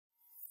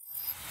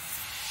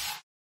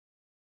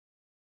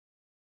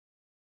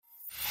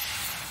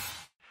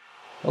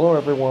Hello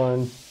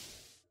everyone,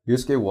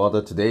 Yusuke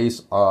Wada.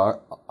 Today's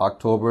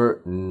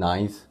October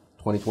 9th,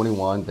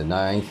 2021, the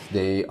ninth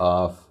day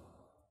of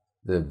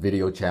the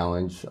video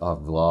challenge,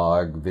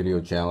 vlog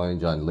video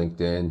challenge on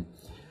LinkedIn.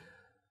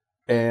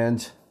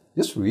 And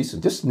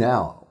just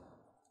now,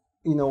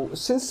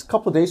 since a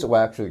couple days ago,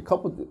 actually,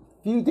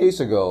 few days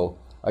ago,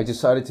 I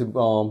decided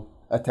to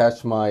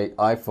attach my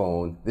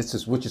iPhone.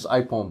 Which is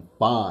iPhone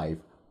 5,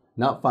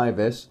 not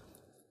 5S,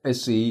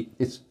 SE.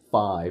 It's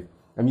 5.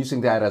 I'm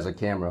using that as a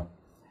camera.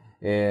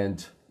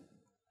 And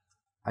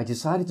I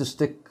decided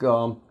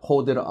to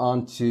hold it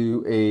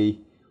onto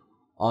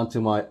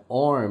my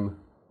arm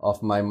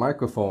of my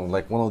microphone,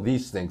 like one of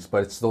these things.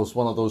 But it's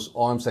one of those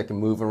arms that can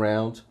move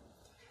around,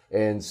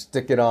 and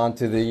stick it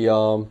onto the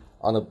on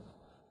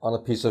a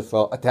piece of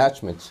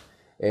attachment.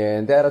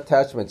 And that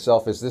attachment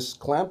itself is this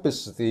clamp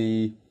is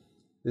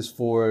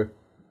for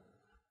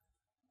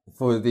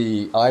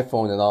the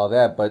iPhone and all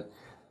that. But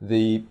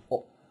the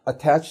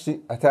attached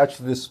to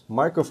this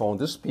microphone,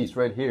 this piece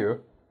right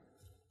here.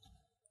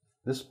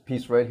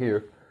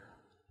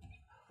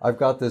 I've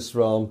got this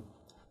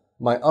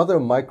my other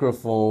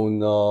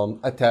microphone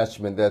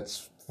attachment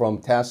that's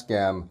from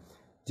Tascam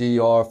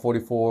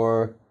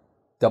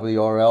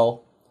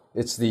DR44WRL.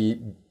 It's the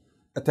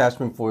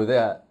attachment for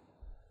that,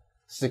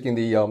 sticking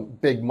the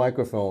big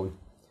microphone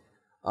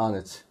on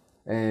it.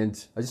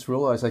 And I just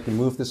realized I can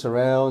move this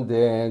around,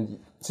 and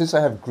since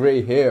I have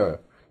gray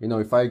hair,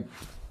 if I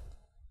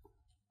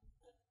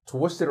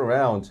twist it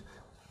around,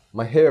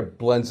 my hair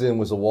blends in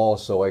with the wall,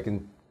 so I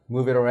can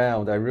move it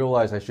around. I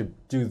realized I should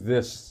do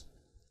this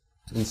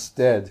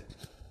instead.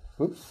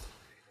 Oops.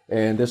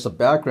 And there's a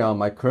background,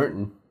 my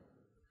curtain.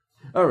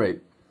 All right,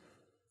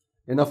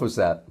 enough of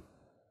that.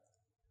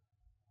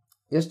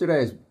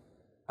 Yesterday,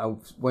 I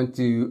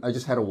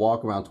just had a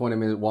walk, around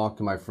 20-minute walk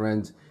to my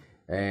friend,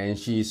 and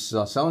she's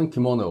selling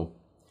kimono.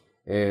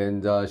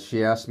 And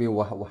she asked me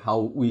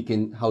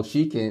how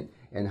she can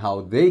and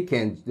how they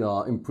can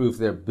improve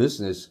their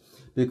business,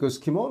 because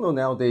kimono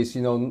nowadays,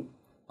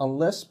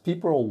 unless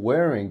people are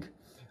wearing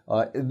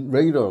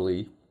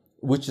regularly,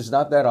 which is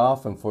not that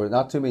often for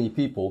not too many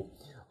people,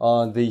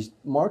 the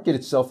market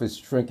itself is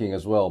shrinking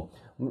as well.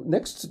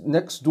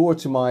 Next door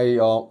to my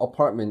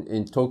apartment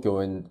in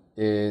Tokyo, in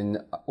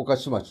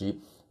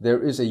Okashimachi,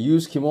 there is a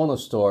used kimono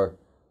store,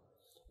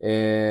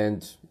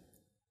 and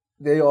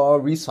they are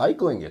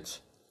recycling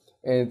it.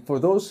 And for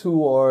those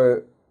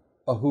people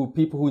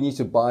who need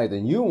to buy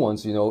the new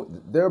ones,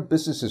 their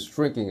business is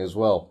shrinking as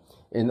well.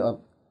 And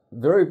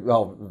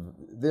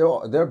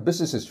their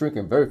business is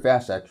shrinking very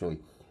fast, actually,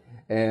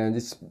 and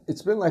it's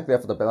been like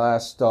that for the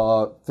last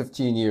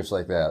 15 years,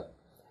 like that.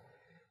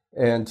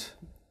 And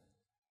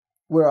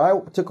where I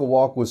took a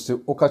walk was to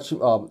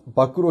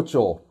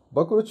Bakurocho.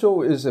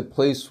 Bakurocho is a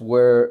place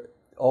where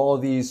all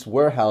these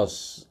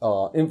warehouse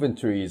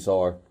inventories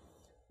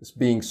is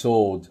being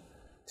sold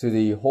to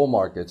the whole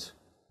market.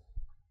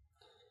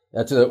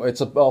 It's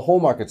a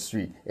whole market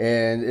street,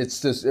 and it's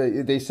just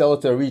they sell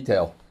it to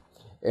retail.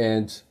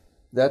 And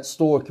that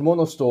store,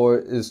 kimono store,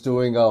 is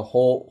doing a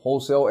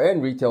wholesale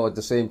and retail at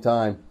the same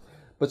time.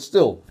 But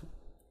still,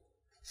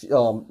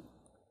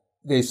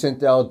 they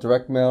sent out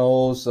direct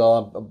mails,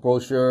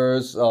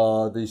 brochures,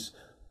 these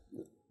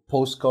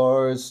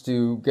postcards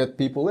to get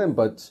people in.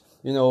 But,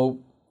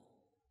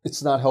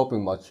 it's not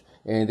helping much.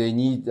 And they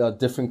need a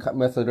different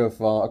method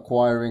of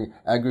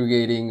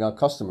aggregating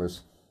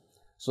customers.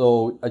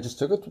 So I just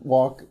took a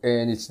walk,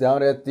 and it's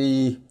down at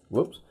the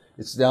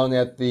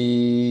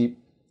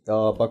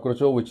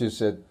Bakurocho, which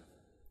is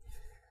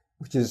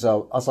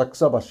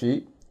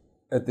Asakusa-bashi,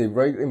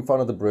 right in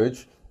front of the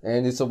bridge,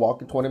 and it's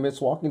 20 minutes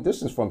walking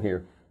distance from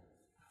here.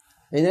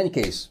 In any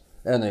case,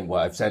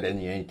 I've said in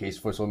any case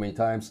for so many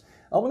times,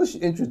 I want to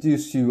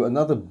introduce you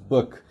another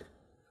book,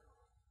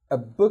 a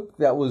book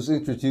that was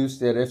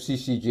introduced at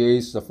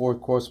FCCJ's, the Foreign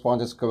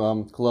Correspondence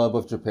Club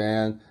of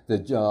Japan,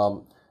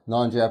 the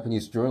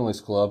Non-Japanese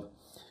Journalist Club,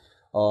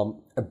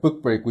 a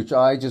book break which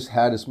I just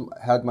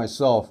had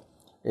myself,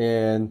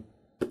 and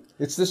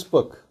it's this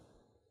book,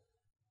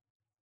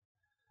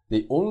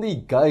 The Only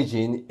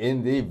Gaijin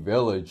in the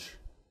Village,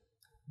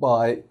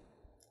 by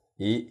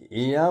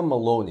Iain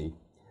Maloney.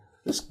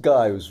 This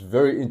guy was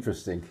very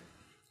interesting.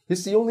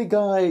 He's the only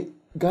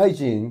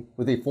gaijin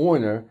with a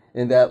foreigner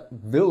in that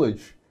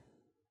village,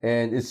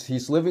 and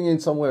he's living in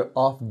somewhere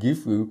off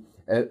Gifu,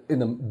 in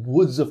the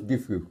woods of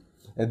Gifu.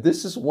 And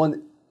this is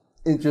one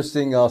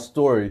interesting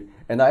story,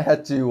 and I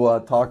had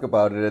to talk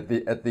about it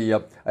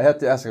I had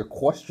to ask a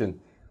question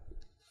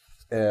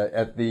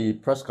at the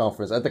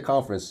conference.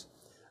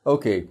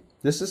 Okay,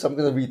 I'm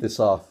going to read this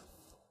off.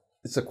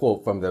 It's a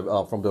quote from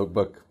the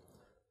book.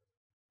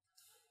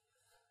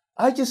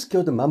 I just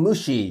killed a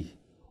mamushi.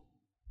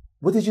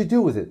 What did you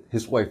do with it?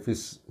 His wife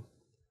is,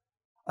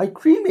 I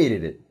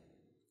cremated it.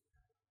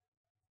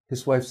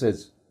 His wife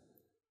says,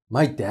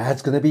 my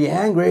dad's going to be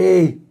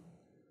angry.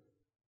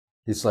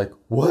 He's like,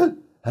 what?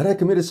 Had I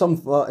committed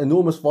some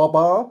enormous faux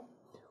pas?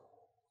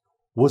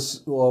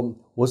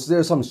 Was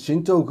there some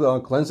Shinto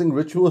cleansing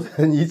ritual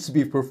that needs to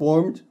be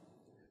performed?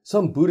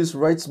 some Buddhist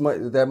rites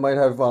that might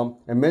have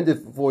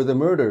amended for the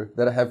murder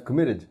that I have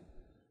committed.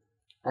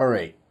 All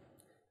right.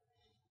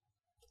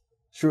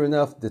 Sure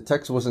enough, the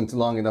text wasn't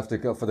long enough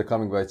for the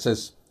coming by. It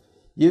says,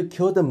 "You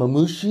killed the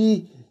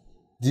mamushi?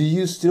 Do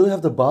you still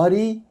have the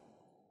body?"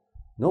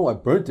 "No, I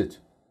burnt it."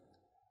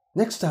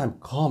 "Next time,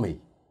 call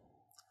me."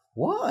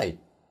 "Why?"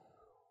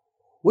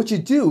 "What you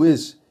do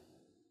is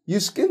you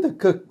skin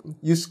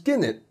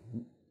it,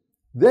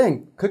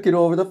 then cook it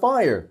over the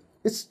fire.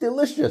 It's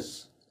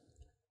delicious."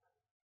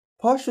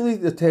 Partially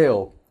the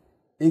tale,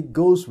 it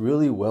goes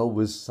really well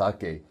with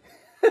sake.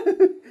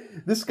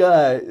 This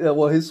guy,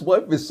 well, his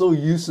wife is so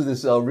used to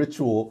this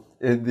ritual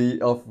in the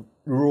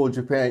rural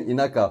Japan,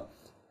 inaka.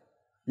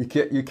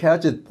 You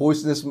catch a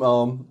poisonous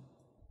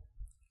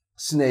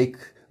snake,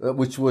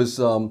 which was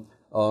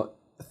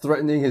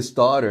threatening his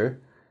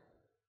daughter.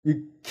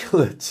 You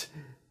kill it.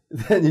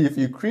 Then if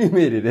you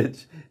cremated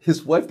it,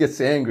 his wife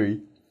gets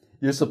angry.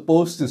 You're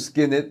supposed to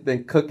skin it,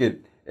 then cook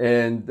it,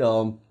 and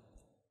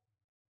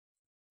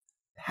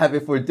have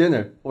it for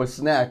dinner or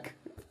snack.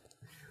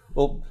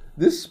 Well,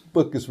 this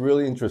book is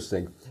really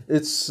interesting.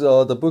 It's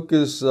the book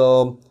is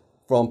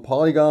from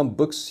Polygon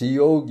Books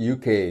CO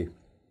UK,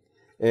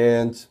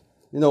 and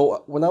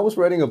when I was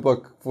writing a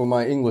book for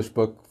my English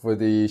book for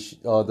the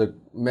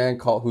man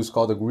who's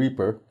called the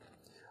Reaper,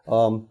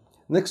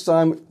 next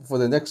time for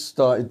the next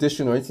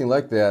edition or anything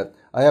like that,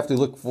 I have to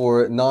look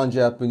for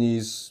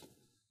non-Japanese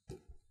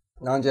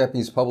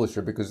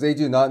publisher, because they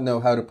do not know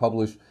how to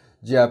publish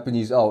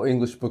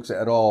English books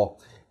at all.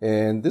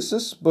 And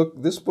this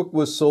book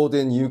was sold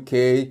in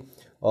UK,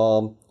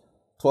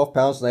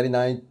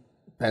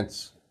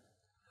 £12.99.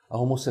 I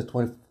almost said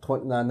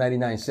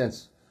 99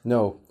 cents.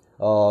 No,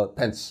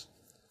 pence.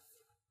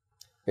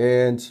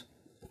 And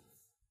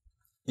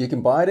you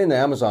can buy it in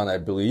Amazon, I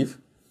believe.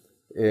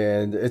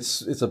 And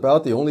it's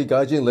about the only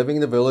gaijin living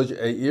in the village,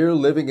 a year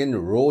living in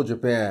rural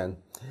Japan.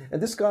 And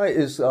this guy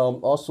is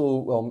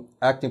also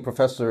acting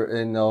professor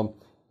in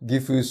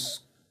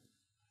Gifu,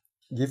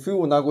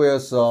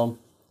 Nagoya's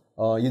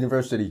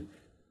university.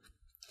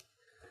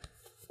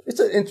 It's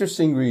an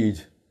interesting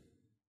read.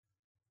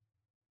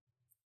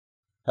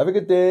 Have a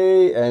good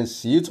day and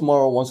see you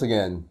tomorrow once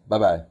again.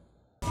 Bye-bye.